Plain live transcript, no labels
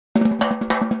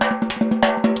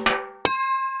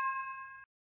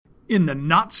In the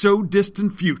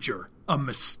not-so-distant future, a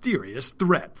mysterious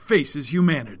threat faces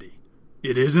humanity.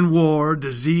 It isn't war,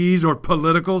 disease, or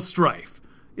political strife.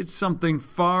 It's something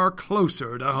far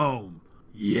closer to home.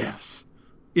 Yes,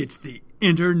 it's the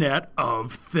Internet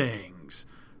of Things.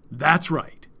 That's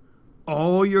right.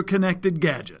 All your connected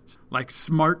gadgets, like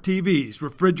smart TVs,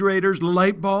 refrigerators,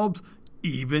 light bulbs,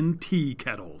 even tea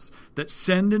kettles, that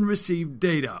send and receive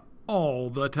data all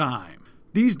the time.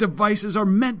 These devices are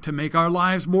meant to make our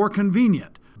lives more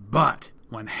convenient, but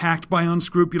when hacked by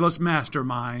unscrupulous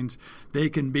masterminds, they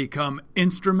can become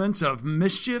instruments of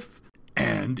mischief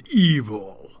and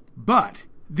evil. But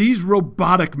these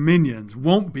robotic minions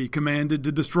won't be commanded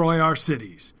to destroy our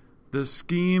cities. The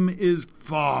scheme is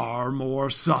far more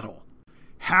subtle.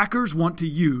 Hackers want to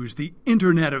use the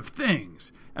Internet of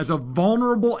Things as a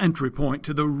vulnerable entry point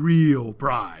to the real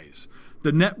prize,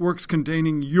 the networks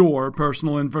containing your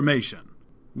personal information.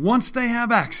 Once they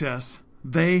have access,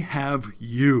 they have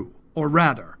you. Or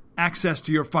rather, access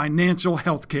to your financial,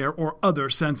 healthcare, or other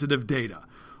sensitive data.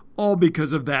 All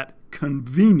because of that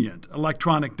convenient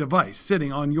electronic device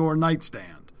sitting on your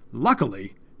nightstand.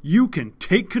 Luckily, you can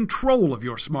take control of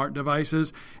your smart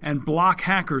devices and block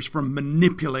hackers from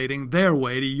manipulating their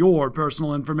way to your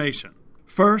personal information.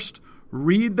 First,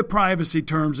 read the privacy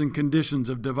terms and conditions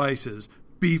of devices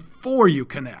before you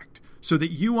connect, so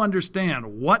that you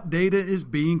understand what data is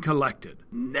being collected.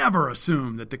 Never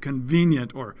assume that the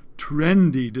convenient or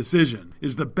trendy decision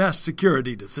is the best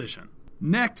security decision.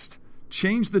 Next,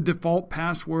 change the default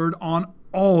password on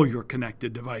all your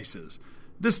connected devices.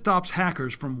 This stops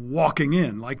hackers from walking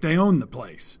in like they own the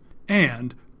place.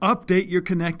 And update your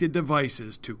connected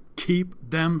devices to keep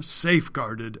them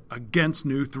safeguarded against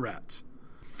new threats.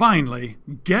 Finally,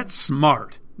 get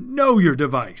smart. Know your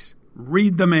device.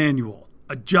 Read the manual.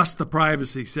 Adjust the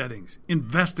privacy settings,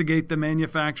 investigate the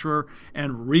manufacturer,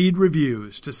 and read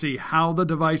reviews to see how the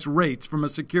device rates from a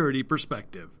security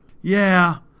perspective.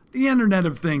 Yeah, the Internet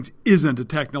of Things isn't a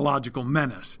technological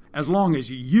menace as long as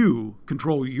you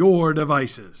control your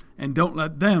devices and don't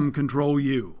let them control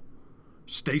you.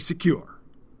 Stay secure.